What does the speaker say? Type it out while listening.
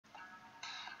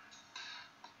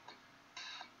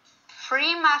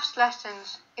Free maths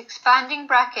lessons, expanding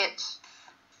brackets.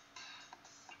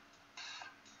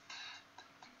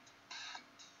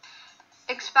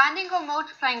 Expanding or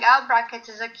multiplying out brackets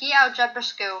is a key algebra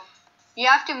skill. You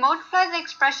have to multiply the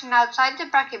expression outside the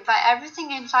bracket by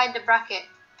everything inside the bracket.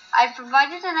 I've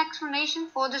provided an explanation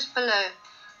for this below.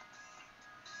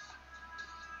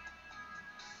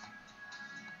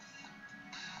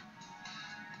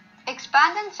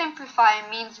 Expand and simplify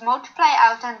means multiply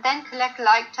out and then collect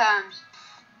like terms.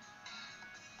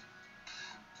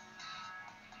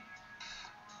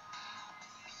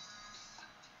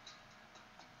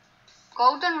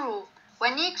 Golden rule: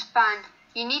 when you expand,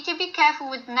 you need to be careful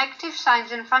with negative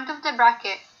signs in front of the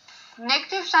bracket.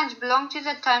 Negative signs belong to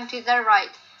the term to the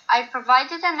right. I've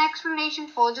provided an explanation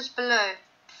for this below.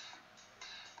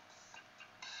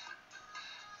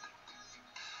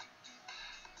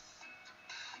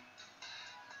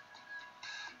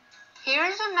 Here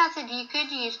is a method you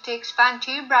could use to expand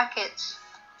two brackets.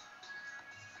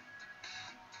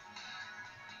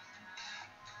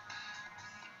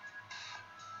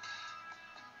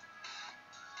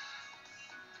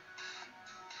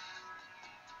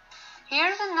 Here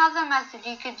is another method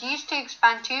you could use to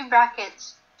expand two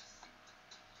brackets.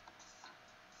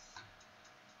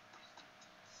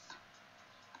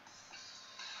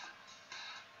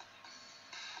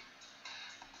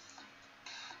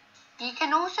 You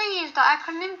can also use the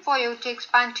acronym FOIL to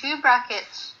expand two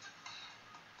brackets.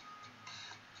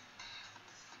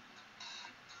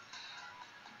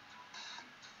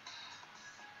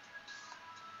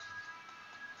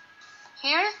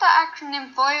 Here is the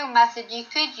acronym FOIL method you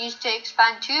could use to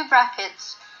expand two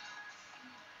brackets.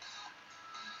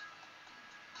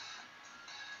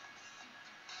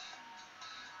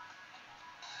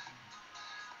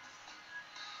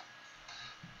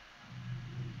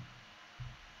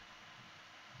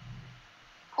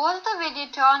 Pause the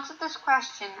video to answer this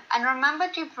question and remember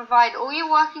to provide all your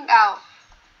working out.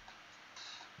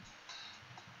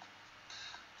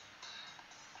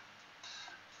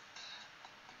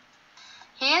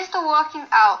 Here's the working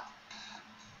out.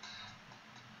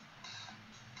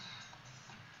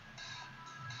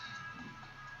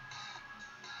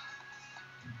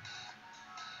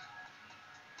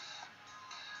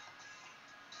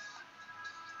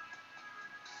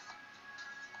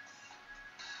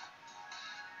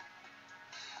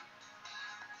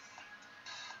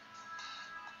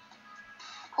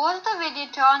 Pause the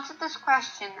video to answer this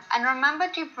question and remember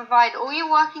to provide all your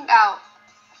working out.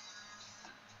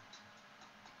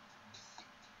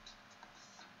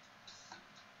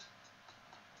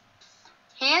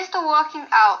 Here's the working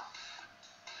out.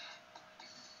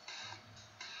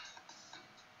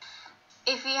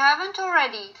 If you haven't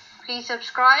already, please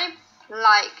subscribe,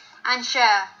 like, and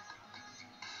share.